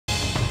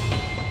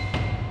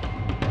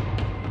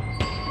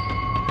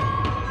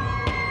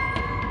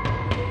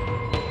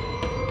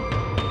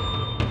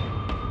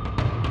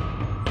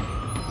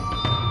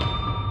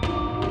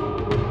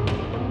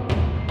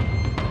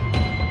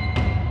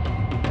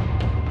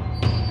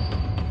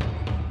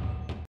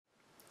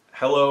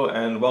Hello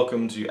and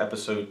welcome to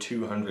episode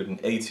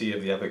 280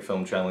 of the Epic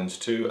Film Challenge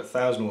 2,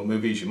 1,000 more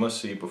movies you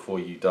must see before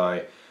you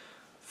die.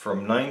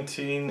 From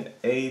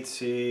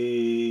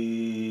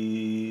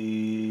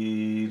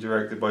 1980,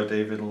 directed by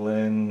David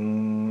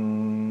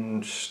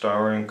Lynch,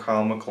 starring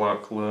Kyle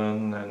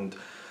MacLachlan and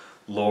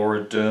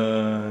Laura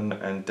Dern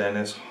and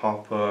Dennis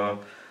Hopper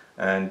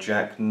and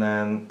Jack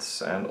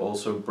Nance and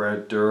also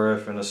Brad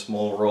Dourif in a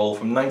small role.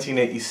 From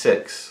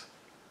 1986,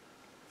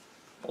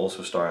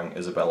 also starring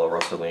Isabella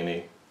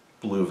Rossellini.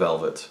 Blue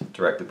Velvet,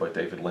 directed by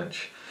David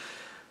Lynch.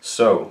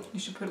 So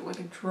you should put like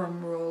a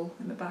drum roll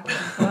in the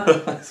background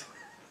of that.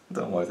 I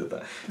don't know why I did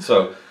that.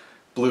 So,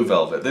 Blue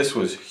Velvet. This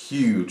was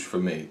huge for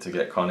me to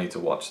get Connie to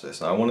watch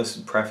this. Now I want to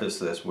preface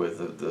this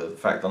with the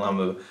fact that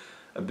I'm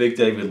a big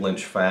David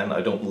Lynch fan. I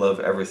don't love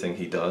everything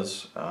he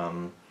does,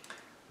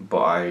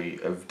 but I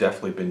have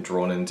definitely been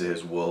drawn into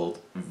his world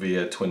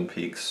via Twin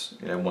Peaks.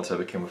 You know, once I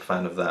became a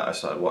fan of that, I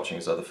started watching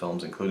his other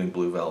films, including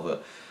Blue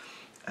Velvet.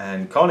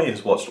 And Connie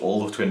has watched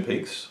all of Twin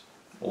Peaks.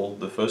 All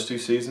the first two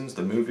seasons,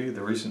 the movie,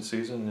 the recent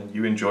season, and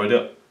you enjoyed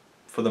it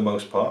for the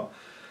most part.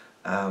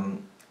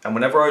 And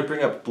whenever I would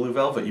bring up Blue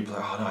Velvet, you'd be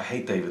like, "Oh no, I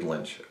hate David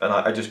Lynch," and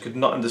I just could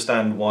not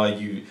understand why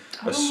you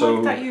are so. I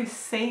don't like that you're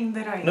saying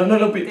that I hate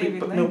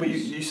David Lynch. No, but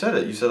you said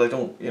it. You said I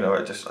don't. You know,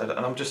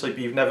 and I'm just like,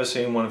 you've never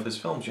seen one of his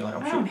films. You're like,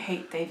 I don't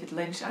hate David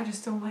Lynch. I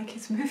just don't like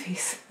his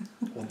movies.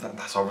 Well,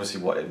 that's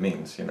obviously what it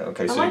means. You know.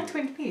 Okay, so I like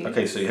Twin Peaks.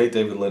 Okay, so you hate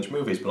David Lynch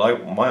movies,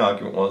 but my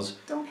argument was,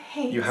 don't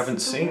hate. You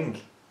haven't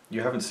seen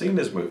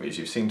his movies.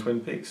 You've seen Twin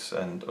Peaks,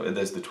 and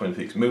there's the Twin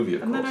Peaks movie,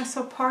 of course. And then I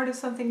saw part of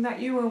something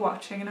that you were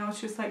watching, and I was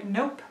just like,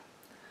 nope.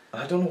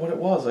 I don't know what it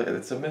was.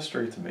 It's a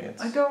mystery to me.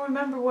 I don't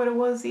remember what it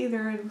was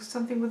either. It was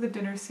something with a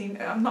dinner scene.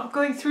 I'm not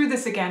going through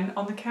this again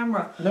on the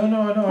camera. No, I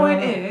know.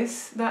 Point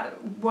is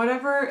that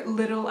whatever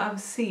little I've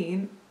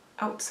seen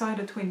outside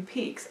of Twin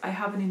Peaks, I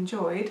haven't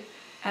enjoyed,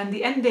 and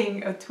the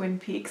ending of Twin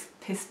Peaks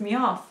pissed me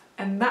off,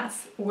 and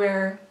that's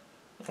where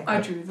I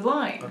drew the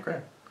line.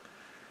 Okay.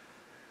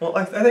 Well,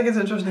 I think it's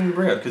interesting you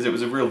bring it, because it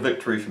was a real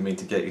victory for me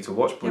to get you to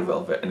watch Blue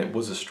Velvet, and it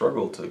was a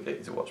struggle to get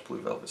you to watch Blue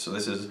Velvet. So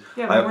this is...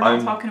 Yeah, but we're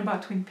not talking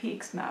about Twin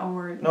Peaks now.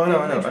 No,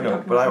 I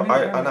know.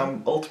 But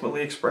I'm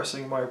ultimately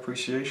expressing my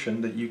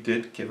appreciation that you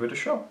did give it a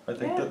shot. I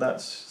think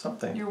that's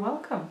something. You're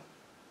welcome.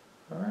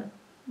 All right.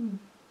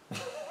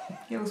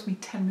 He owes me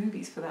 10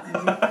 movies for that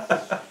movie.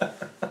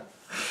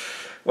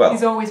 Well,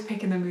 he's always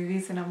picking the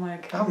movies, and I'm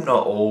like... I'm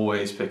not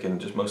always picking,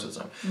 just most of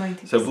the time.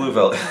 90%. So Blue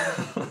Velvet...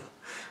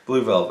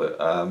 Blue Velvet,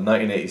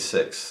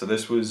 1986. So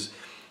this was,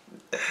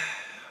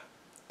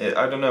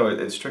 I don't know,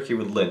 it's tricky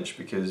with Lynch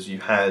because you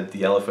had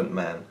The Elephant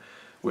Man,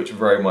 which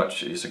very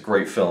much is a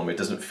great film. It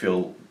doesn't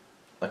feel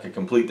like a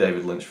complete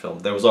David Lynch film.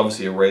 There was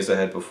obviously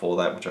Eraserhead before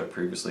that, which I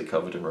previously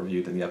covered and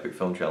reviewed in the Epic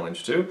Film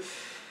Challenge too.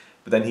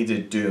 But then he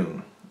did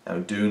Dune.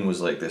 And Dune was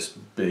like this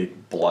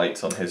big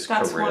blight on his career.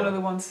 That's one of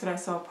the ones that I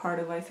saw part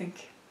of, I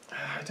think.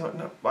 I don't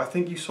know. I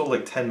think you saw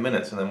like 10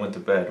 minutes and then went to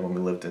bed when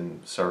we lived in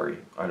Surrey.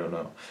 I don't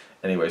know.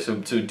 Anyway, so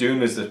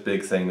Dune is this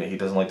big thing that he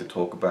doesn't like to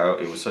talk about.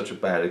 It was such a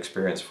bad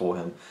experience for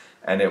him.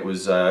 And it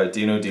was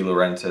Dino De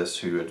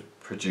Laurentiis who had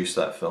produced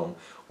that film,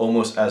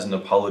 almost as an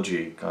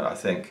apology, I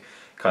think,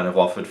 kind of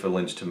offered for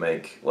Lynch to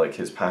make like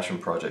his passion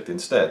project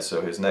instead. So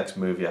his next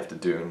movie after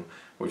Dune,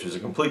 which was a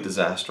complete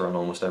disaster on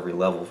almost every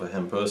level for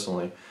him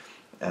personally,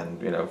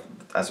 and you know,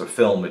 as a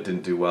film it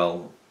didn't do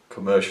well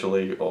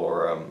commercially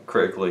or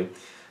critically.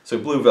 So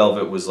Blue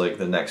Velvet was like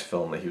the next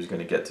film that he was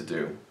going to get to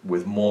do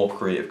with more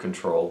creative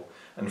control.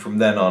 And from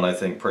then on, I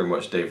think pretty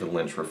much David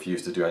Lynch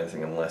refused to do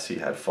anything unless he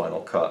had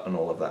final cut and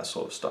all of that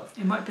sort of stuff.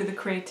 It might be the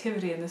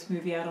creativity in this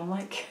movie I don't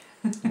like.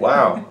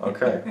 Wow.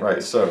 Okay.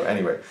 Right. So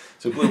anyway,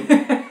 so Blue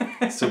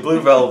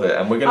Velvet,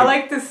 and we're gonna. I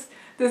like the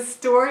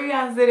story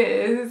as it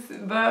is,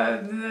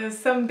 but there's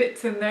some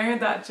bits in there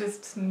that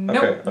just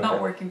not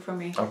working for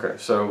me. Okay.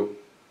 So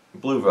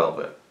Blue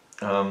Velvet.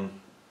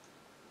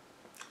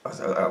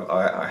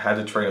 I had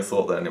a train of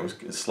thought then, it was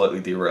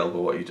slightly derailed by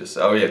what you just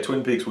said. Oh yeah,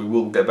 Twin Peaks, we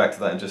will get back to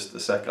that in just a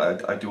sec.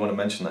 I do want to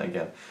mention that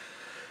again.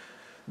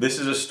 This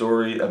is a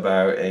story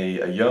about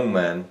a young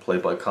man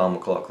played by Kyle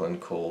MacLachlan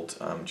called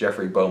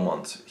Jeffrey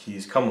Beaumont.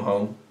 He's come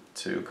home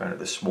to kind of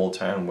this small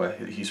town where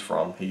he's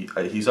from.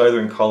 He's either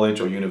in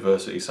college or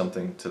university,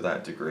 something to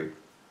that degree.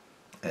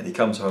 And he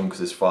comes home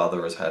because his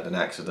father has had an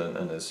accident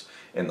and is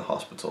in the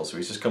hospital. So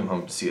he's just come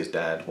home to see his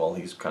dad while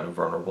he's kind of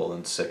vulnerable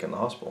and sick in the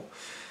hospital.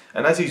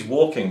 And as he's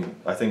walking,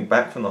 I think,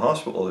 back from the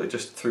hospital,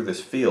 just through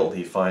this field,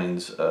 he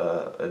finds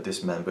a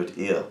dismembered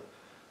ear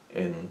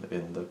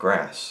in the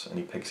grass, and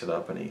he picks it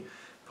up and he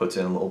puts it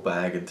in a little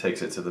bag and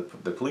takes it to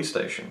the police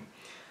station.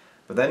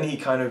 But then he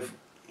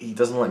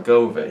doesn't let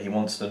go of it. He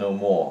wants to know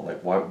more.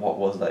 Like, what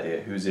was that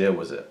ear? Whose ear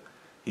was it?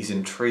 He's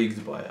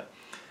intrigued by it.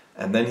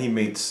 And then he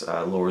meets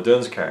Laura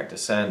Dern's character,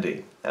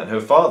 Sandy, and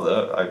her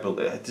father. I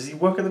believe, does he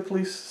work at the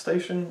police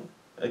station?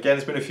 Again,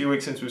 it's been a few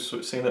weeks since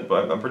we've seen it,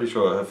 but I'm pretty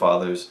sure her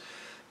father's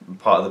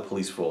part of the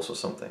police force or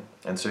something,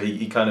 and so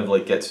he kind of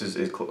like gets his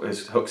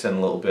hooks in a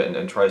little bit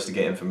and tries to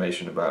get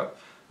information about,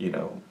 you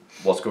know,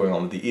 what's going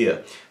on with the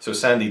ear. So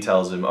Sandy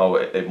tells him, oh,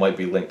 it might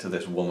be linked to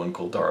this woman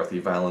called Dorothy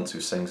Valance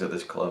who sings at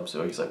this club.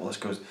 So he's like, well, let's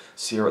go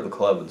see her at the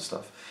club and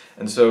stuff.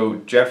 And so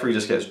Jeffrey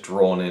just gets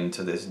drawn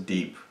into this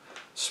deep,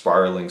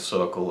 spiraling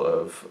circle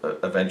of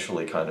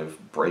eventually kind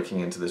of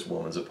breaking into this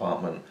woman's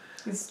apartment.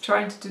 He's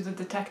trying to do the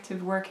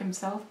detective work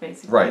himself,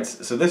 basically. Right.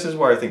 So this is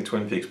where I think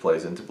Twin Peaks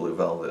plays into Blue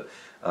Velvet.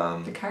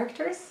 The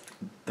characters?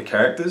 The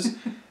characters.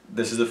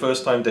 This is the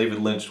first time David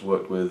Lynch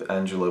worked with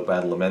Angelo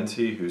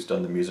Badalamenti, who's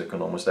done the music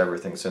on almost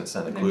everything since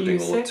then,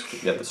 including all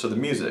so the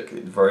music,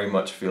 it very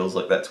much feels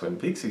like that Twin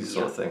Peaksy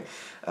sort of thing.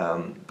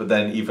 But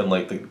then even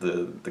like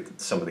the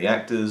some of the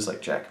actors,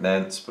 like Jack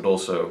Nance, but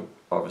also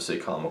obviously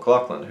Carl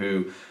MacLachlan,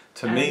 who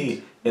to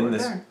me in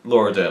this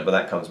Laura Dern, but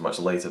that comes much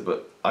later.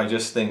 But I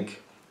just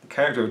think the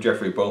character of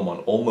Jeffrey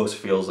Beaumont almost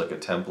feels like a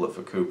template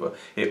for Cooper.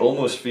 It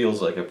almost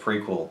feels like a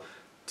prequel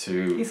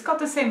to... He's got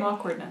the same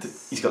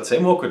awkwardness. He's got the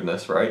same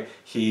awkwardness, right?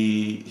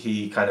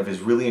 He kind of is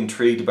really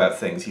intrigued about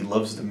things. He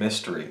loves the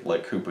mystery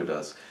like Cooper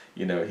does.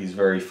 You know, he's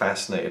very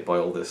fascinated by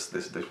all this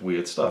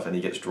weird stuff, and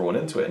he gets drawn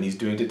into it, and he's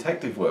doing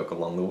detective work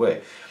along the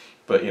way.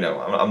 But, you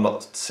know, I'm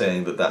not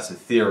saying that that's a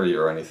theory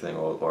or anything,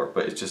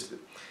 but it's just...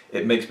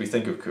 It makes me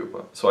think of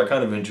Cooper. So I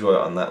kind of enjoy it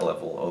on that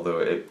level, although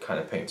it kind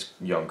of paints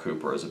young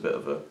Cooper as a bit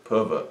of a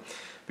pervert.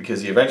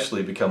 Because he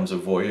eventually becomes a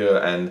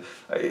voyeur, and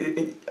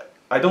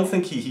I don't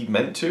think he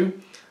meant to,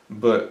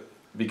 but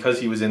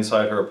because he was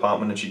inside her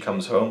apartment and she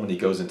comes home and he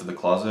goes into the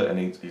closet and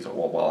he's like,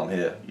 well, I'm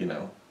here, you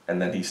know.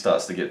 And then he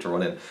starts to get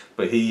drawn in.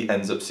 But he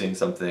ends up seeing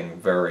something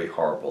very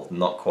horrible,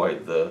 not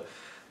quite the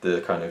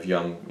kind of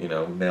young, you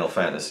know, male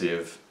fantasy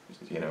of,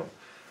 you know,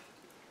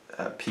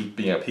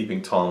 being a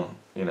peeping Tom,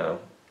 you know,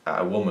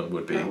 a woman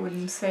would be. I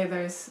wouldn't say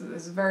there's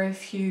very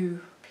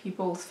few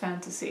people's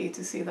fantasy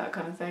to see that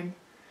kind of thing.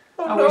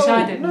 Oh, I wish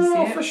I didn't see it.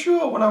 No, for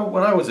sure. When I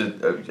was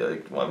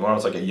when I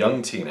was like a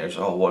young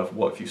teenager, oh,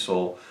 what if you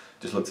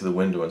just looked through the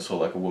window and saw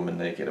like a woman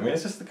naked? I mean,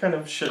 it's just the kind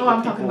of shit. Oh,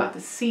 I'm talking about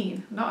the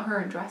scene, not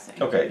her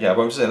dressing. Okay, yeah,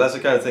 but I'm saying that's the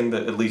kind of thing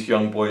that at least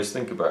young boys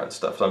think about and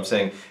stuff. So I'm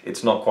saying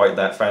it's not quite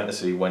that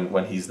fantasy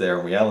when he's there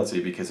in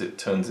reality, because it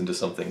turns into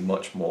something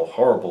much more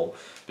horrible.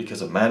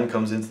 Because a man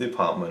comes into the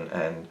apartment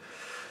and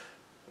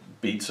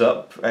beats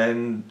up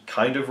and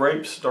kind of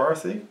rapes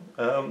Dorothy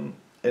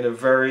in a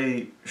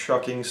very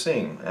shocking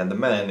scene, and the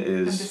man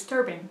is...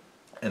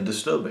 And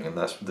disturbing, and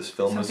that's this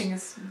film Something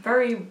is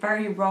very,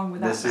 very wrong with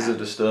that. This is a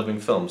disturbing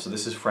film. So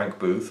this is Frank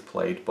Booth,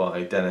 played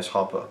by Dennis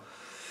Hopper.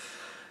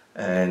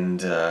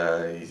 And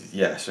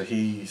yeah, so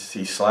he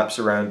slaps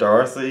around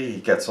Dorothy,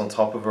 he gets on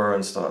top of her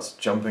and starts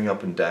jumping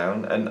up and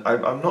down, and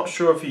I'm not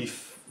sure if he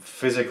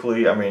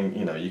physically, I mean,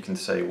 you know, you can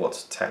say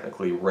what's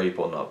technically rape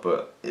or not,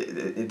 but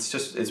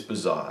it's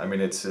bizarre. I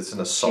mean, it's an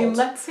assault. She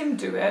lets him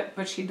do it,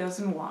 but she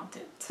doesn't want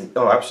it.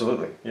 Oh,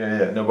 absolutely.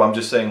 Yeah. No, but I'm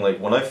just saying, like,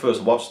 when I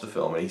first watched the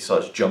film and he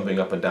starts jumping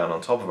up and down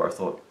on top of her, I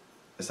thought,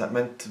 is that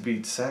meant to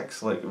be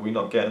sex? Like, are we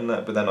not getting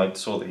that? But then I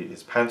saw that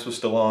his pants were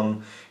still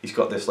on. He's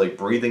got this, like,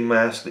 breathing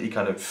mask that he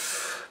kind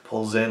of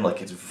pulls in.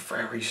 Like, it's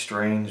very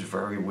strange,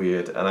 very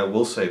weird. And I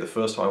will say, the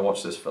first time I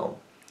watched this film,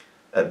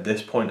 at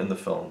this point in the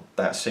film,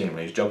 that scene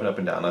when he's jumping up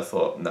and down, I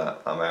thought, nah,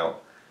 I'm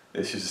out.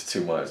 This is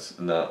too much.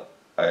 No.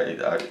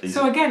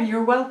 So again,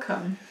 you're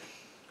welcome.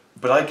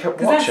 But I kept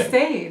watching. I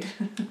stayed.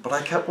 But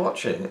I kept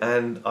watching,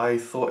 and I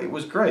thought it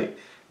was great.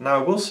 Now,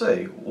 I will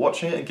say,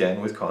 watching it again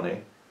with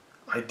Connie,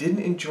 I didn't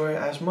enjoy it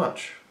as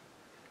much.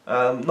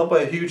 Not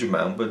by a huge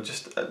amount, but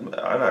just,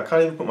 I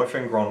can't even put my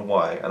finger on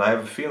why. And I have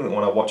a feeling that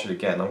when I watch it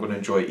again, I'm going to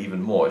enjoy it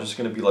even more. It's just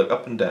going to be like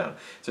up and down.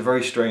 It's a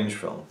very strange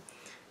film.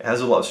 It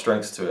has a lot of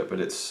strengths to it, but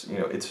it's, you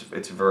know,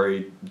 it's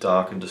very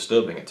dark and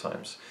disturbing at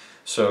times.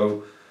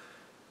 So,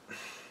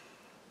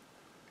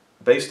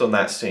 based on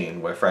that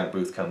scene where Frank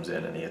Booth comes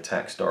in and he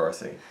attacks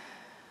Dorothy,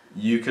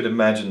 you could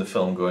imagine the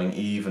film going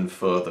even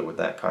further with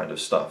that kind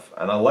of stuff.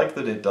 And I like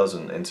that it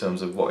doesn't in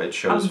terms of what it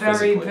shows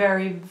physically. I'm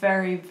very,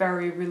 very,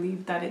 very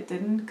relieved that it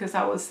didn't, because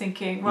I was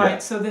thinking,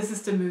 right, so this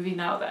is the movie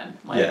now then.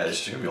 Like, yeah, it's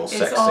just going to be all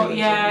sex scenes.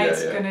 Yeah,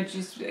 it's going to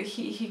just...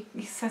 He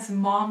says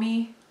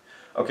mommy.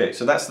 Okay,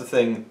 so that's the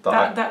thing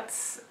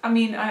that's... I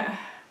mean, I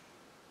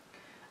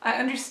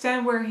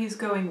understand where he's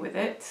going with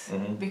it,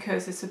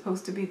 because it's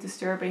supposed to be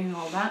disturbing and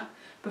all that.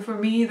 But for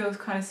me, those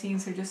kind of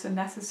scenes are just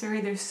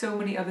unnecessary. There's so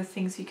many other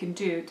things you can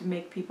do to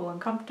make people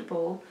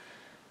uncomfortable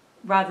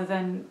rather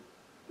than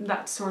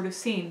that sort of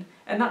scene.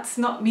 And that's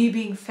not me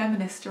being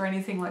feminist or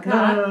anything like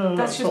that. No,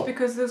 that's just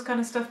because those kind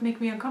of stuff make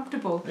me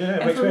uncomfortable.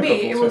 Yeah, and for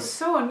me, it was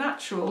so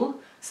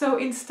unnatural. So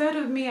instead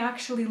of me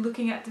actually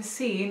looking at the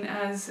scene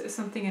as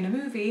something in a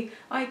movie,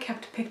 I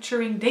kept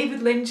picturing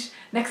David Lynch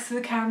next to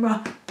the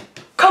camera.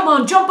 Come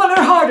on, jump on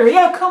her harder.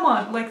 Yeah, come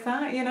on. Like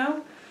that, you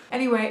know?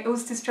 Anyway, it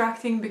was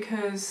distracting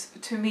because,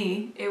 to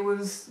me, it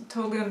was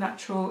totally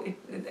unnatural.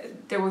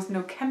 There was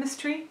no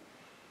chemistry.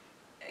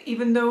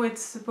 Even though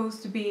it's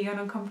supposed to be an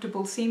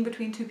uncomfortable scene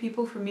between two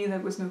people, for me there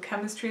was no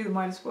chemistry. She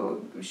might as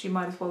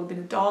well have been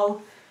a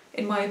doll,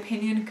 in my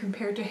opinion,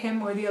 compared to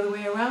him, or the other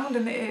way around.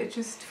 And it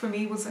just, for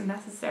me, was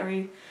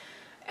unnecessary.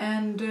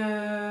 And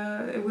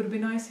it would have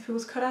been nice if it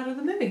was cut out of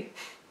the movie.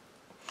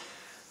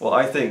 Well,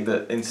 I think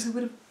that...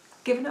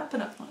 given up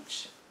enough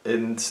much.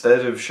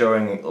 Instead of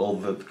showing all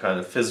the kind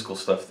of physical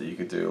stuff that you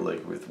could do,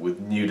 like with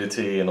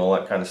nudity and all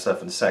that kind of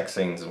stuff and sex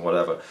scenes and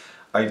whatever,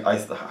 I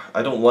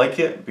don't like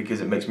it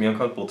because it makes me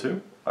uncomfortable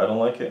too. I don't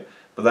like it.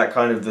 But that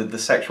kind of the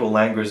sexual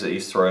language that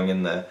he's throwing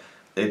in there,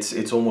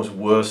 it's almost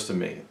worse to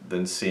me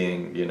than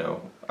seeing, you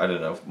know, I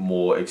don't know,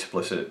 more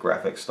explicit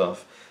graphic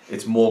stuff.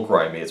 It's more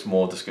grimy, it's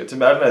more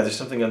disgusting. I don't know, there's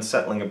something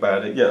unsettling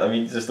about it. Yeah, I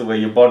mean, just the way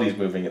your body's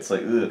moving, it's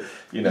like, ugh,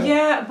 you know.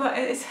 Yeah, but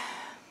it's...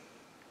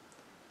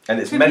 And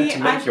it's meant to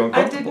make you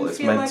uncomfortable. I It's didn't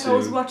feel meant like to... I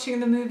was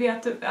watching the movie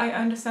I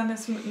understand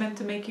it's meant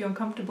to make you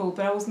uncomfortable,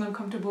 but I wasn't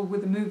uncomfortable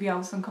with the movie, I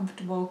was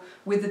uncomfortable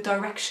with the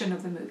direction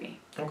of the movie.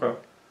 Okay.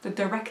 The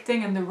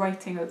directing and the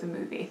writing of the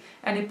movie.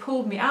 And it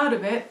pulled me out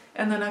of it,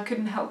 and then I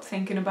couldn't help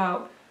thinking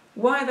about,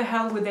 why the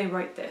hell would they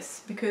write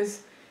this?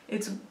 Because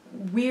it's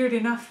weird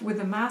enough with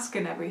the mask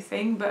and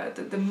everything,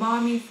 but the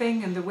mommy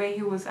thing and the way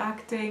he was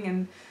acting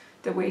and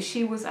the way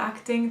she was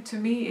acting, to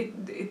me,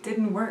 it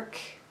didn't work.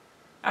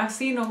 I've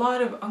seen a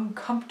lot of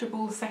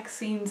uncomfortable sex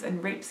scenes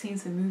and rape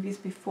scenes in movies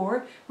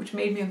before, which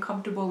made me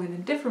uncomfortable in a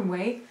different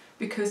way,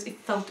 because it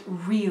felt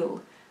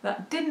real.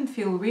 That didn't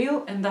feel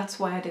real, and that's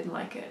why I didn't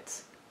like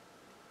it.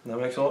 That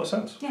makes a lot of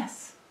sense.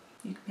 Yes,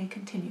 you may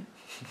continue.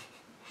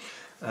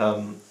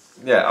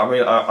 Yeah, I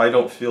mean, I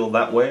don't feel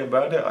that way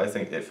about it. I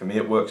think for me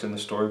it works in the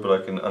story, but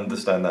I can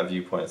understand that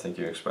viewpoint. I think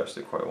you expressed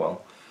it quite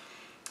well.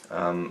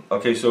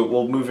 Okay, so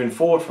well, moving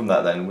forward from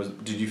that then,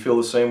 did you feel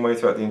the same way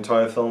throughout the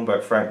entire film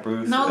about Frank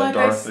Booth No, and like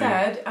Dorothy?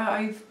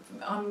 I said,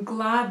 I'm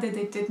glad that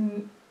they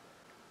didn't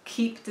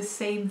keep the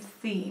same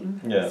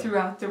theme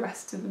throughout the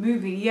rest of the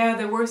movie. Yeah,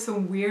 there were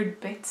some weird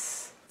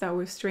bits that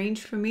were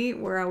strange for me,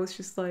 where I was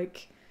just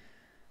like,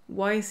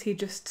 why is he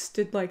just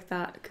stood like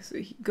that? Because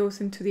he goes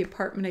into the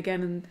apartment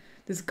again and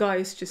this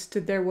guy's just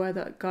stood there while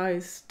that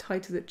guy's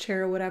tied to the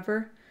chair or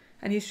whatever,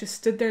 and he's just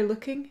stood there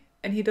looking,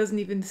 and he doesn't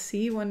even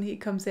see when he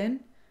comes in.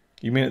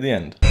 You mean at the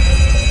end?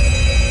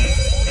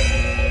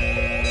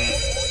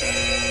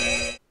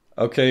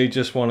 Okay,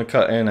 just want to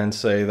cut in and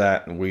say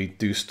that we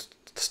do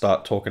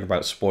start talking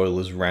about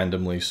spoilers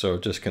randomly, so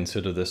just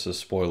consider this a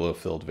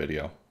spoiler-filled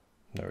video.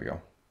 There we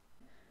go.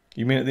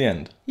 You mean at the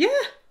end?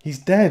 Yeah. He's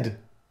dead.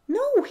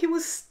 No, he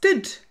was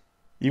stood.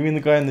 You mean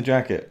the guy in the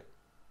jacket?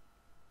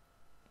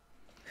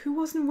 Who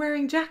wasn't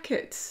wearing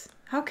jackets?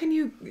 How can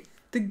you...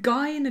 The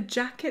guy in a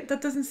jacket?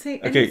 That doesn't say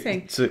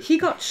anything. So he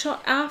got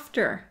shot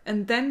after,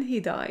 and then he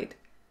died.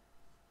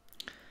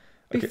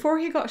 Before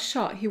he got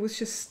shot, he was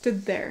just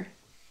stood there.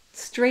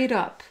 Straight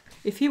up.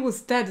 If he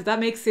was dead, that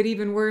makes it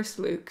even worse,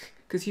 Luke.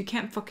 Because you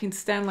can't fucking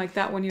stand like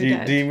that when you're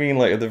dead. Do you mean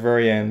like at the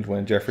very end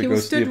when Jeffrey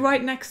goes to... He was stood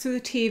right next to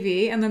the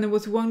TV, and then there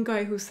was one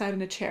guy who sat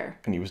in a chair.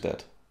 And he was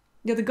dead.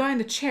 Yeah, the guy in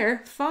the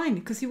chair, fine,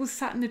 because he was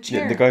sat in a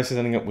chair. Yeah, the guy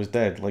standing up was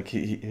dead. Like,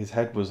 his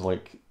head was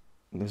like...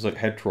 There was like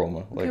head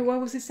trauma. Like, okay, why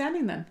was he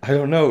standing then? I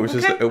don't know. It was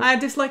okay, just... I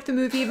dislike the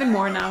movie even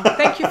more now.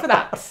 Thank you for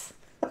that.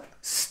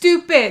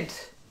 Stupid!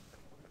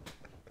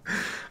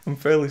 I'm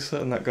fairly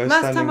certain that guy's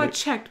Last time I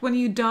checked, when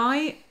you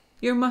die,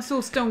 your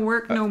muscles don't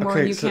work no more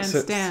and you can't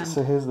stand.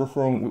 So here's the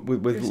thing.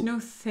 There's no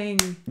thing.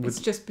 It's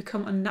just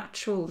become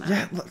unnatural now.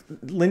 Yeah,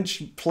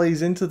 Lynch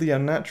plays into the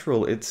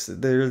unnatural.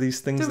 There are these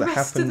things that happen. The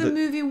rest of the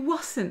movie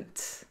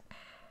wasn't.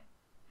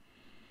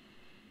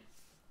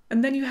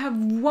 And then you have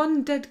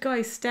one dead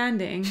guy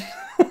standing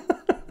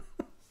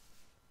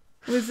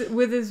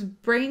with his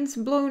brains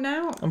blown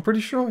out. I'm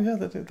pretty sure, yeah,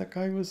 that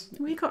guy was...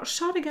 Well, he got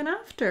shot again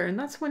after, and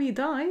that's when he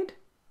died.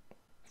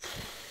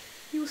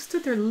 He was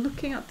stood there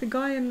looking at the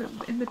guy in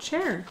the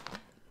chair.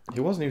 He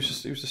wasn't.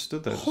 He was just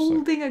stood there,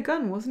 holding a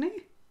gun, wasn't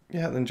he?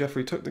 Yeah. Then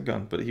Jeffrey took the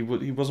gun, but he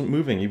wasn't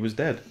moving. He was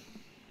dead.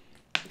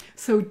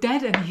 So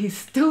dead, and he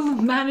still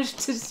managed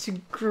to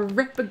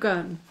grip a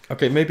gun.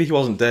 Okay, maybe he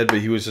wasn't dead, but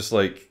he was just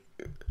like,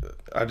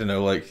 I don't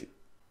know, like.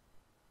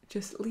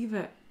 Just leave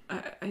it.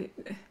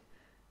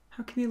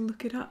 How can you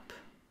look it up?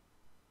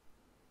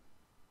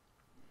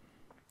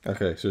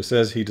 Okay, so it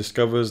says he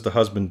discovers the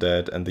husband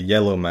dead and the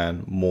yellow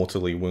man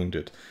mortally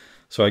wounded.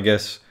 So I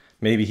guess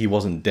maybe he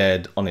wasn't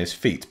dead on his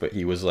feet, but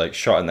he was like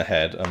shot in the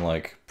head and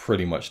like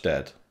pretty much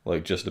dead,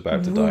 like just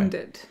about to die.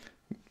 Wounded.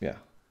 Yeah.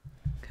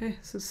 Okay,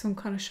 so some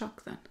kind of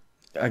shock then.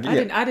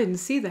 Yeah. I didn't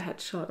see the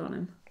headshot on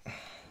him.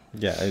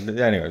 Yeah.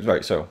 Anyways,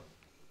 right. So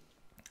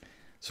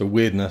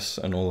weirdness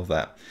and all of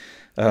that.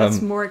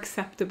 That's more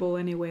acceptable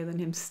anyway than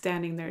him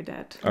standing there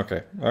dead.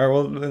 Okay. All right.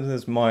 Well,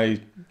 there's my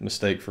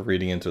mistake for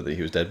reading into it that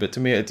he was dead. But to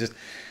me, it just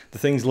the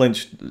things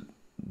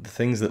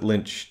that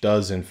Lynch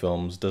does in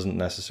films doesn't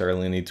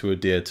necessarily need to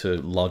adhere to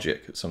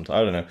logic. Sometimes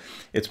I don't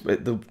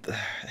know.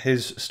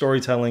 His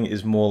storytelling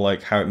is more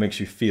like how it makes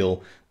you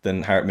feel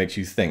than how it makes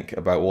you think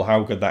about. Well,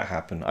 how could that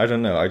happen? I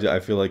don't know. I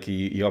feel like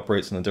he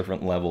operates on a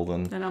different level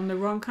than. And I'm the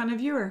wrong kind of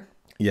viewer.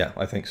 Yeah,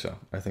 I think so.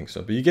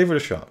 But you gave it a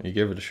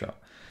shot.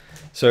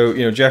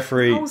 So,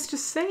 Jeffrey... I was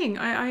just saying,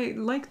 I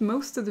liked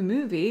most of the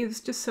movie. It was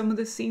just some of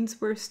the scenes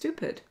were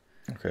stupid.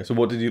 Okay, so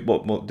what did you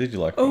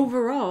like?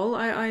 Overall,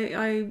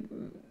 I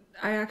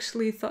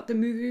actually thought the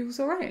movie was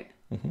alright.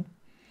 Mm-hmm.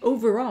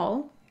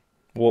 Overall.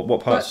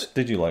 What parts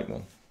did you like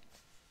then?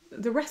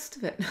 The rest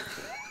of it.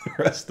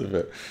 the rest of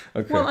it.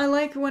 Okay. Well, I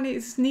like when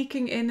he's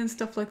sneaking in and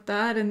stuff like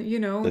that, and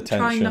The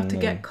trying not to tension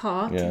get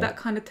caught. yeah. That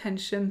kind of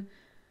tension.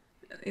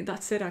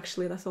 That's it.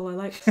 Actually, that's all I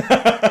liked.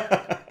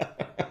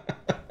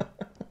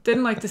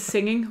 Didn't like the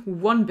singing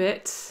one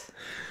bit.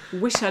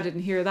 Wish I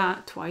didn't hear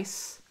that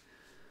twice.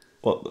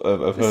 What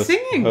of her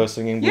singing? Her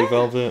singing Blue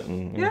Velvet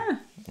and Yeah.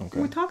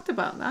 Okay. We talked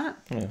about that.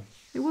 Yeah.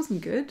 It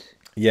wasn't good.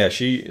 Yeah,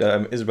 she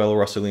Isabella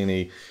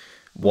Rossellini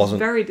wasn't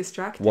very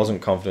distracted.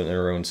 Wasn't confident in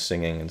her own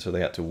singing, and so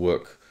they had to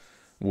work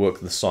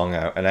the song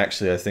out. And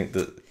actually, I think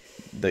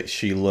that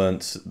she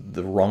learnt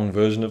the wrong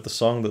version of the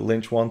song that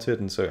Lynch wanted,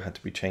 and so it had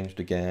to be changed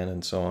again,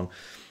 and so on.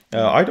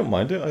 I don't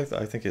mind it.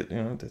 I think it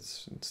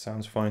it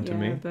sounds fine to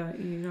me. Yeah, but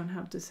you don't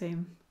have the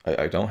same.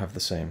 I don't have the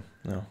same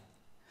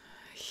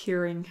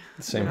Hearing.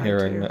 The same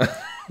hearing.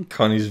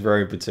 Connie's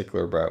very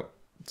particular about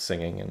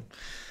singing and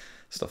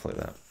stuff like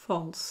that.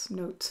 False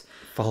notes.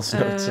 False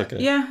notes. Okay.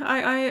 Yeah,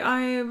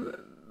 I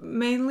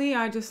mainly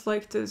I just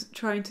like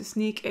trying to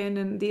sneak in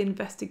and the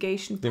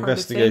investigation. The part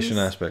investigation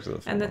of things, aspect of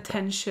the film and the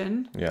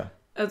tension. Yeah.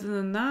 Other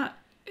than that,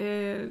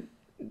 it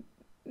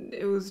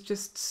was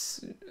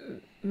just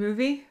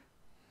movie,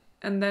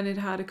 and then it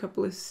had a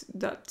couple of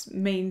that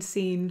main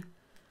scene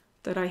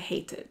that I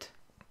hated.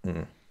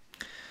 Mm.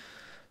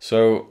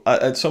 So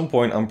at some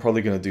point, I'm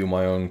probably going to do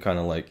my own kind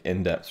of like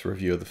in-depth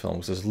review of the film,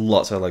 because there's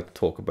lots I'd like to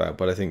talk about.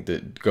 But I think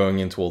that going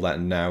into all that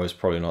now is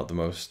probably not the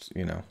most,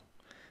 it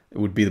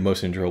would be the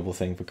most enjoyable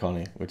thing for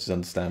Connie, which is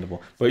understandable.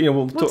 But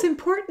what's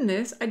important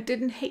is I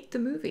didn't hate the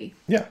movie.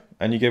 Yeah,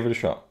 and you gave it a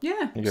shot.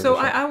 Yeah, so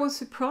I was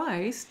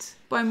surprised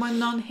by my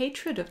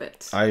non-hatred of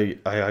it. I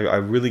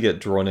really get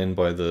drawn in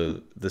by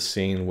the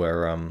scene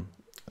where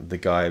the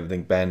guy, I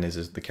think Ben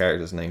is the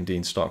character's name,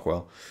 Dean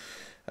Stockwell,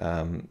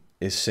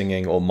 is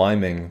singing or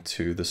miming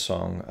to the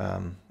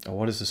song.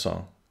 What is the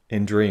song?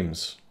 In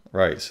Dreams.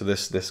 Right. So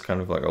this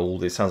kind of like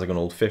old, it sounds like an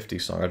old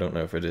 50s song. I don't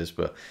know if it is,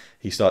 but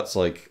he starts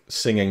like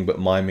singing but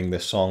miming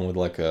this song with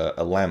like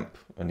a lamp,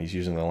 and he's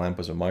using the lamp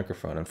as a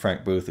microphone. And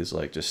Frank Booth is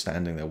like just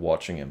standing there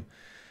watching him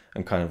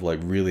and kind of like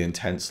really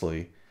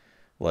intensely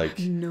like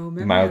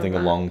mouthing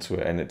along to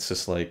it. And it's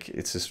just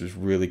this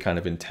really kind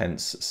of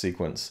intense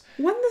sequence.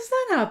 When does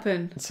that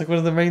happen? It's like one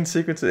of the main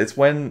sequences. It's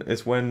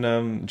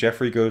when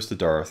Jeffrey goes to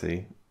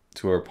Dorothy,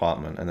 to her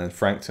apartment, and then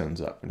Frank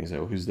turns up and he's like,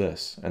 "Oh, who's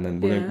this?" And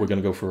then we're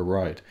gonna go for a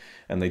ride,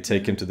 and they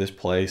take him to this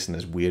place, and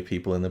there's weird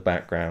people in the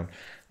background,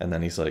 and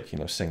then he's like,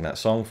 sing that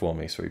song for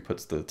me. So he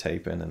puts the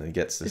tape in, and he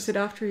gets this. Is it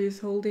after he's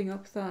holding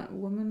up that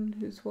woman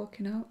who's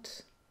walking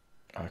out?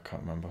 I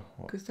can't remember.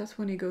 Because that's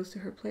when he goes to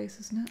her place,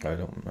 isn't it? I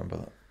don't remember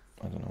that.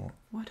 I don't know.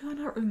 Why do I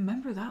not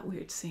remember that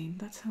weird scene?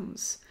 That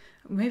sounds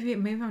maybe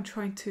I'm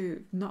trying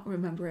to not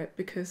remember it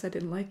because I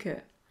didn't like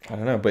it. I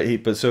don't know,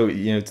 but so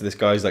to this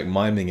guy's like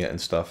miming it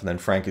and stuff, and then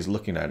Frank is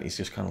looking at it. He's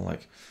just kind of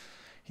like,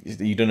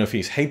 you don't know if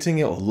he's hating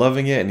it or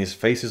loving it, and his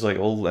face is like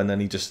all, and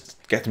then he just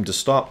gets him to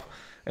stop,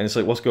 and it's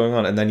like, what's going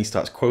on? And then he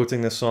starts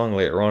quoting this song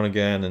later on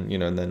again, and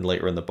and then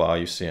later in the bar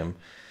you see him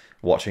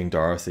watching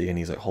Dorothy, and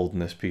he's like holding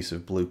this piece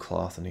of blue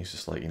cloth, and he's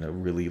just like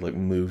really like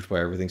moved by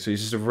everything. So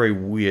he's just a very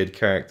weird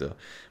character,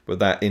 but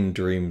that In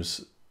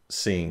Dreams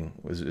scene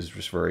is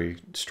just very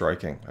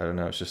striking. I don't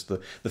know, it's just the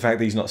fact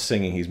that he's not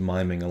singing, he's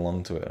miming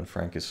along to it, and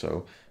Frank is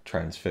so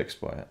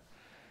transfixed by it.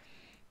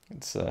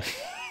 It's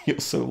you're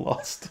so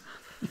lost,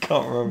 you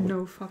can't remember.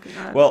 No fucking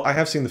ad. Well, I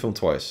have seen the film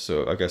twice,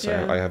 so I guess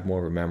I have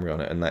more of a memory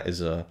on it, and that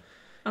is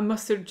I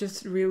must have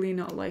just really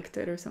not liked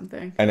it or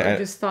something. And I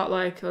just thought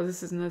like, oh,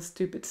 this isn't a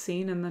stupid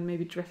scene, and then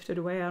maybe drifted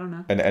away. I don't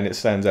know. And it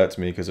stands out to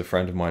me because a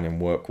friend of mine in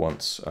work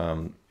once,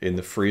 in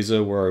the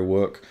freezer where I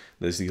work,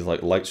 there's these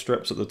like light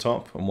strips at the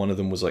top, and one of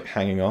them was like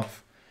hanging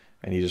off,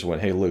 and he just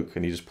went, "Hey Luke,"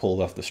 and he just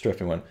pulled off the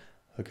strip and went,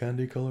 "A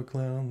candy colored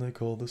clown they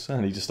call the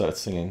sun." He just started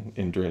singing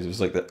In Dreams. It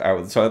was like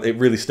so it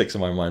really sticks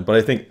in my mind. But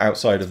I think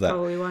outside of that,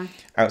 probably why.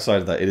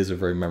 Outside of that, it is a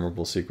very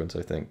memorable sequence,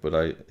 I think. But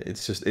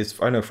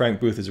I know Frank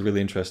Booth is a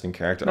really interesting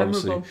character.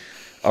 Memorable.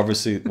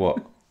 Obviously,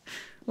 what?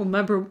 Well,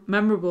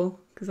 memorable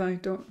because I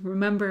don't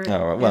remember.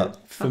 Oh, right.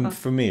 Well,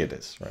 for me it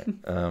is, right,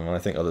 and I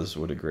think others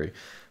would agree.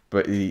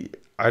 But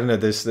I don't know.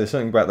 There's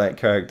something about that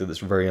character that's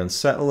very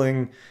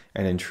unsettling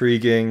and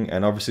intriguing,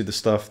 and obviously the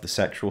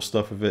sexual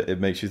stuff of it.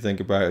 It makes you think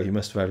about he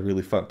must have had a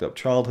really fucked up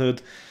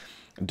childhood.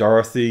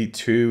 Dorothy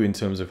too, in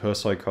terms of her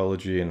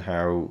psychology and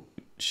how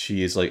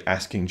she is like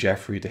asking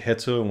Jeffrey to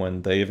hit her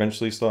when they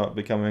eventually start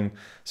becoming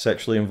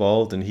sexually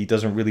involved, and he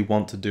doesn't really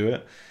want to do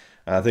it.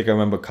 I think I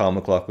remember Carl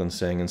MacLachlan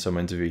saying in some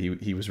interview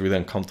he was really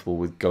uncomfortable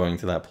with going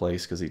to that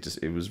place because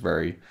it was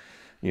very,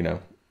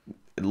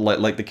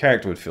 like the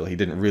character would feel. He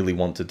didn't really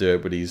want to do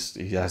it, but he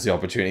has the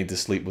opportunity to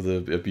sleep with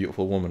a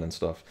beautiful woman and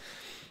stuff.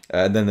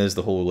 And then there's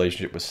the whole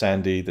relationship with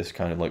Sandy, this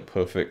kind of like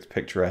perfect,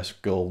 picturesque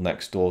girl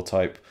next door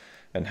type,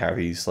 and how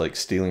he's like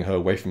stealing her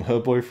away from her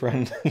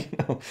boyfriend,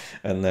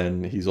 and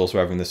then he's also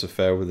having this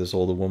affair with this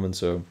older woman.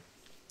 So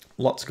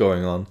lots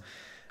going on.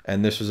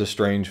 And this was a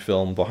strange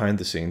film behind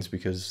the scenes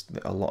because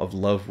a lot of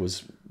love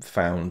was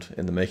found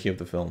in the making of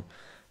the film.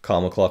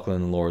 Carl MacLachlan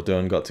and Laura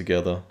Dern got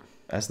together,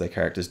 as their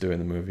characters do in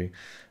the movie.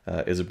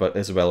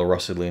 Isabella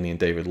Rossellini and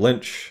David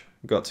Lynch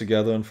got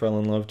together and fell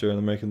in love during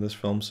the making of this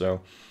film,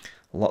 so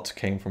lots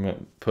came from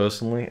it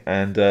personally,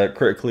 and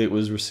critically it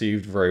was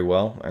received very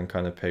well and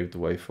kind of paved the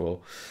way for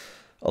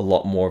a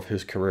lot more of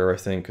his career, I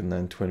think, and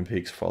then Twin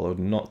Peaks followed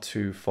not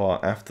too far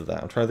after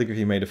that. I'm trying to think if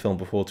he made a film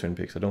before Twin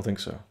Peaks. I don't think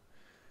so.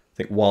 I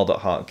think Wild at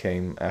Heart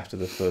came after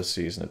the first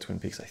season of Twin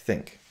Peaks, I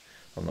think.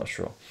 I'm not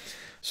sure.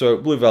 So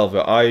Blue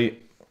Velvet,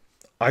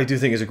 I do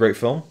think is a great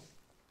film.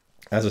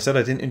 As I said,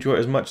 I didn't enjoy it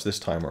as much this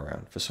time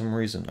around for some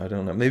reason. I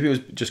don't know. Maybe it was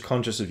just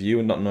conscious of you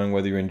and not knowing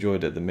whether you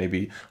enjoyed it, that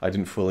maybe I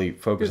didn't fully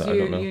focus on it. I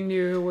don't know. You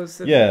knew it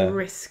was a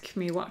risk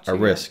me watching. A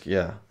risk,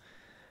 yeah.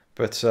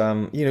 But,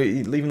 you know,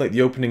 even like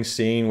the opening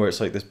scene where it's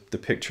like the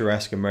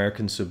picturesque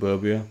American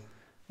suburbia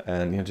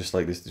and, you know, just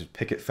like this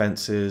picket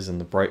fences and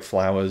the bright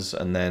flowers,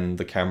 and then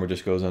the camera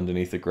just goes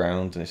underneath the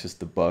ground and it's just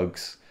the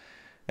bugs.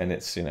 And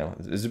it's, you know,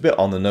 it's a bit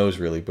on the nose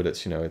really, but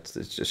it's, you know, it's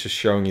just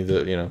showing you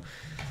that, you know,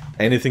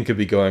 anything could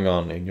be going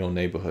on in your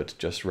neighborhood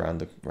just round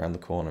the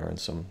corner in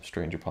some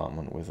strange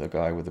apartment with a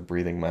guy with a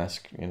breathing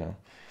mask, you know,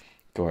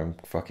 going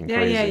fucking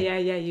crazy. Yeah.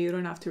 You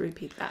don't have to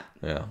repeat that.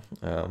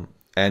 Yeah.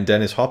 And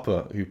Dennis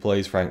Hopper, who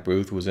plays Frank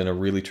Booth, was in a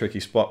really tricky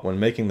spot when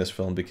making this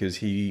film because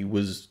he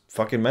was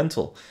fucking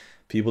mental.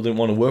 People didn't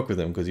want to work with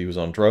him because he was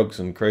on drugs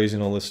and crazy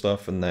and all this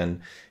stuff. And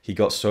then he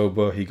got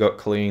sober, he got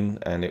clean,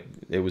 and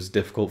it was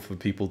difficult for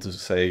people to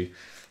say,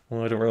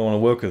 well, I don't really want to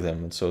work with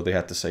him. And so they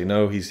had to say,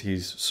 no,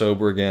 he's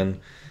sober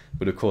again.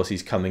 But of course,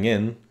 he's coming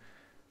in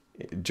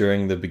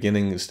during the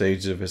beginning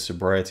stages of his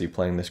sobriety,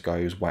 playing this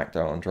guy who's whacked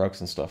out on drugs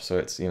and stuff. So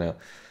it's, you know,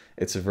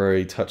 it's a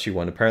very touchy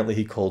one. Apparently,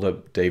 he called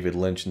up David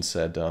Lynch and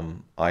said,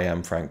 I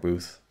am Frank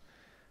Booth.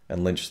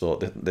 And Lynch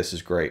thought, this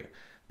is great,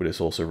 but it's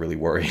also really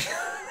worrying.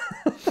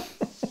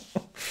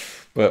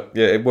 But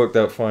yeah, it worked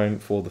out fine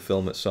for the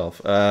film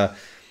itself. I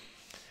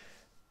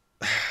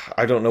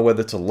don't know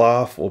whether to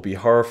laugh or be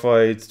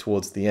horrified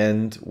towards the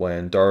end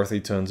when Dorothy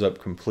turns up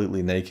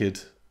completely naked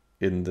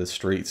in the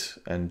street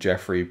and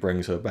Jeffrey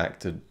brings her back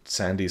to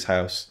Sandy's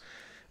house.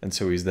 And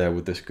so he's there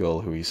with this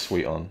girl who he's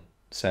sweet on,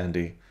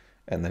 Sandy.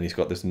 And then he's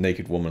got this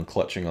naked woman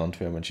clutching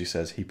onto him and she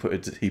says, he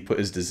put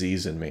his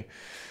disease in me.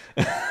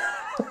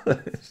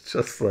 It's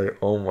just like,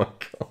 oh my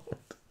God.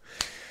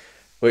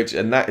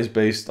 And that is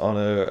based on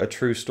a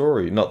true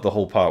story. Not the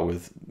whole part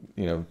with,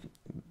 you know,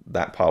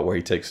 that part where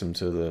he takes him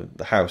to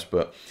the house.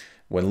 But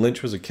when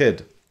Lynch was a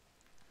kid,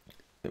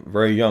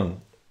 very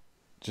young,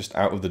 just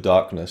out of the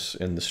darkness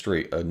in the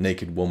street, a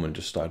naked woman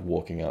just started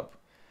walking up.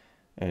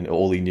 And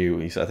all he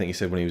knew, I think he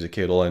said when he was a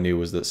kid, all I knew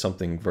was that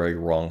something very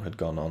wrong had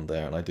gone on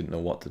there. And I didn't know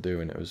what to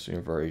do. And it was, you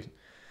know, very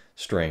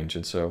strange.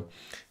 And so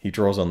he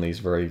draws on these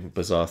very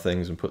bizarre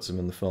things and puts them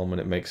in the film.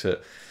 And it makes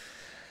it,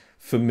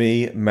 for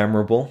me,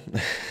 memorable.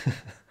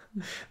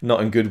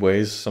 Not in good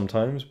ways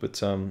sometimes,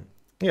 but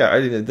yeah,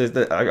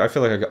 I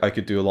feel like I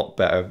could do a lot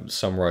better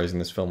summarizing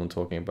this film and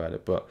talking about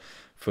it. But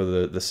for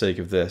the sake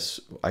of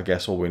this, I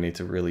guess all we need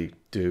to really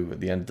do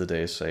at the end of the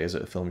day is say, is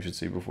it a film you should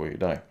see before you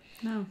die?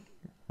 No.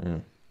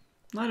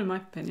 Not in my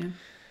opinion.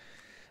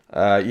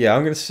 Yeah,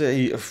 I'm going to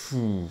say...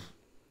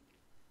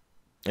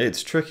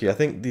 It's tricky. I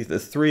think the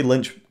three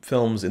Lynch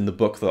films in the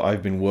book that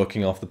I've been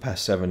working off the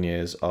past 7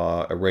 years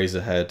are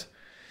Eraserhead,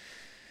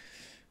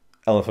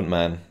 Elephant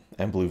Man,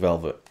 and Blue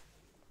Velvet.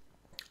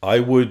 I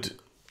would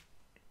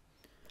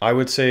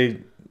say,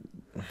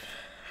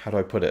 how do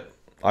I put it?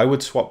 I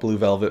would swap Blue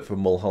Velvet for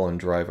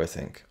Mulholland Drive, I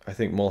think. I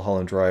think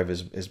Mulholland Drive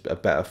is a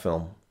better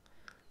film.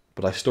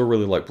 But I still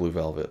really like Blue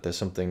Velvet. There's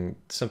something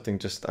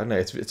just, I don't know,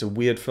 it's a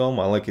weird film.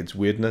 I like its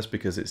weirdness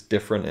because it's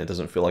different. It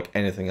doesn't feel like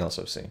anything else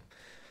I've seen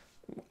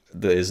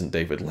that isn't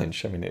David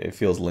Lynch. I mean, it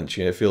feels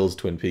Lynchy. It feels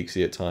Twin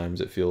Peaksy at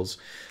times. It feels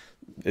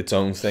its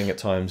own thing at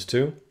times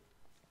too.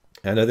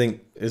 And I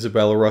think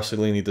Isabella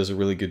Rossellini does a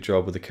really good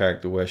job with the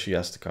character where she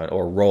has to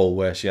or a role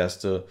where she has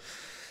to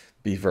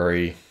be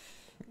very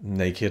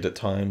naked at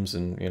times.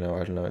 And, you know,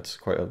 I don't know, it's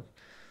quite a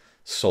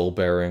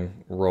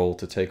soul-bearing role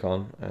to take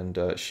on.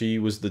 And she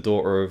was the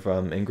daughter of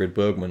Ingrid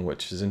Bergman,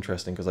 which is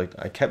interesting because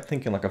I kept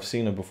thinking like I've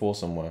seen her before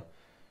somewhere.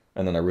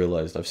 And then I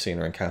realized I've seen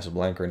her in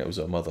Casablanca and it was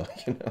her mother,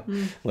 you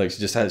know. Like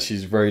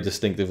she's very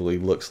distinctively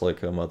looks like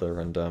her mother.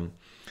 And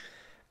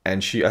I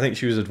think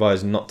she was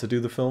advised not to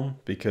do the film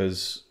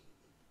because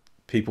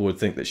people would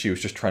think that she was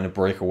just trying to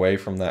break away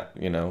from that,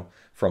 you know,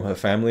 from her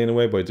family in a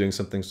way by doing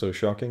something so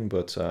shocking.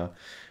 But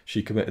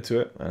she committed to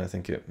it, and I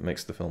think it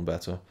makes the film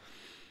better.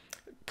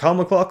 Kyle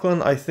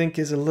MacLachlan, I think,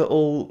 is a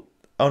little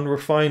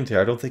unrefined here.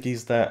 I don't think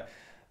he's a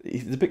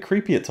bit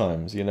creepy at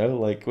times, you know,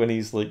 like when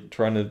he's like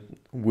trying to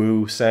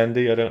woo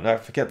Sandy. I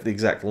forget the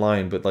exact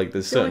line, but like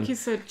there's certain... like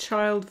he's a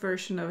child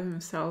version of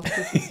himself.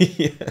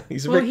 Yeah,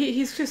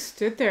 he's just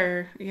stood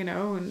there, you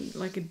know, and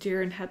like a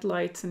deer in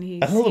headlights, and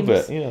a little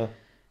bit, yeah.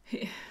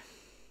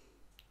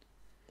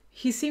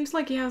 He seems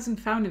like he hasn't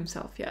found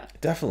himself yet.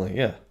 Definitely,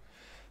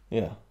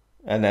 yeah.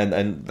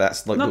 And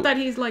that's like not that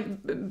he's like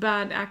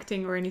bad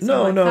acting or anything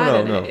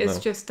no. It's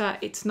just that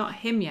it's not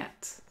him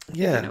yet.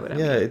 Yeah, you know what I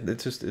mean.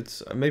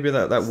 It's maybe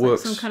that it's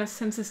works. Like some kind of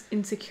sense of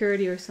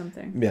insecurity or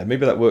something. Yeah,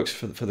 maybe that works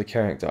for the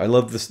character. I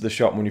love the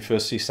shot when you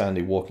first see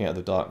Sandy walking out of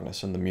the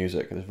darkness and the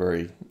music is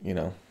very, you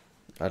know,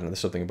 I don't know, there's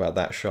something about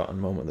that shot and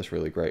moment that's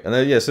really great. And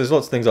then, yes, there's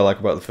lots of things I like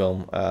about the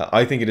film.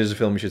 I think it is a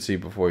film you should see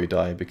before you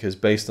die, because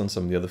based on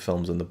some of the other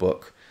films in the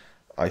book,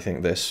 I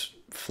think this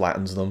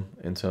flattens them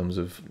in terms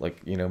of,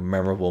 like, you know,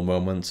 memorable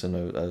moments and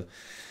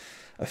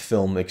a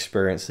film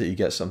experience that you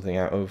get something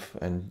out of,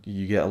 and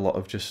you get a lot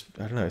of just,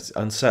 I don't know, it's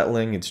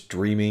unsettling, it's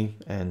dreamy,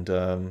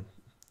 and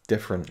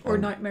different. Or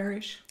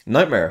nightmarish.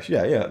 Nightmarish,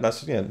 yeah,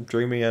 that's, yeah,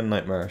 dreamy and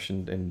nightmarish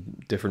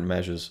in different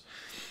measures.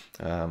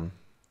 And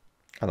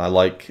I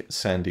like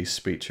Sandy's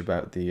speech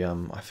about the,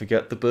 I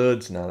forget the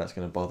birds now, that's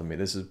going to bother me.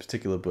 There's a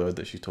particular bird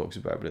that she talks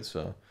about, but it's,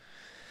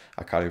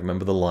 I can't even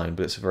remember the line,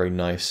 but it's a very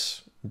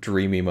nice,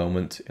 dreamy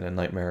moment in a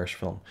nightmarish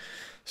film.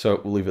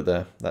 So we'll leave it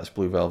there. That's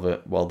Blue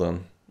Velvet. Well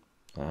done.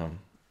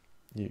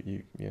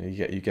 You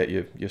get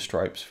your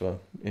stripes for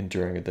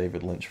enduring a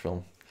David Lynch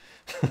film.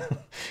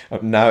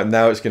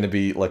 now it's going to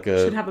be like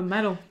should have a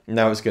medal.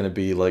 Now it's going to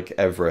be like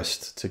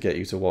Everest to get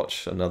you to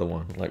watch another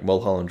one. Like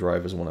Mulholland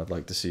Drive is one I'd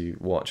like to see you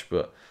watch,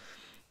 but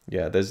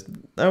yeah,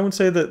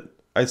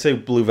 I'd say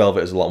Blue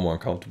Velvet is a lot more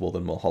uncomfortable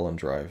than Mulholland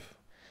Drive.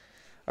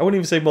 I wouldn't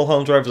even say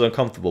Mulholland Drive is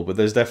uncomfortable, but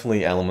there's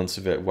definitely elements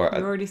of it where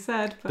you already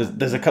said.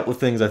 There's a couple of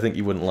things I think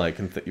you wouldn't like,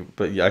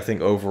 but yeah, I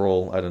think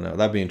overall, I don't know,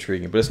 that'd be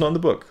intriguing. But it's not in the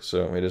book,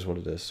 so it is what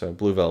it is. So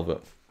Blue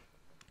Velvet.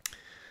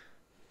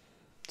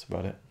 That's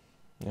about it.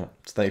 Yeah.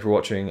 So thank you for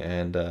watching,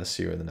 and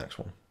see you in the next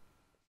one.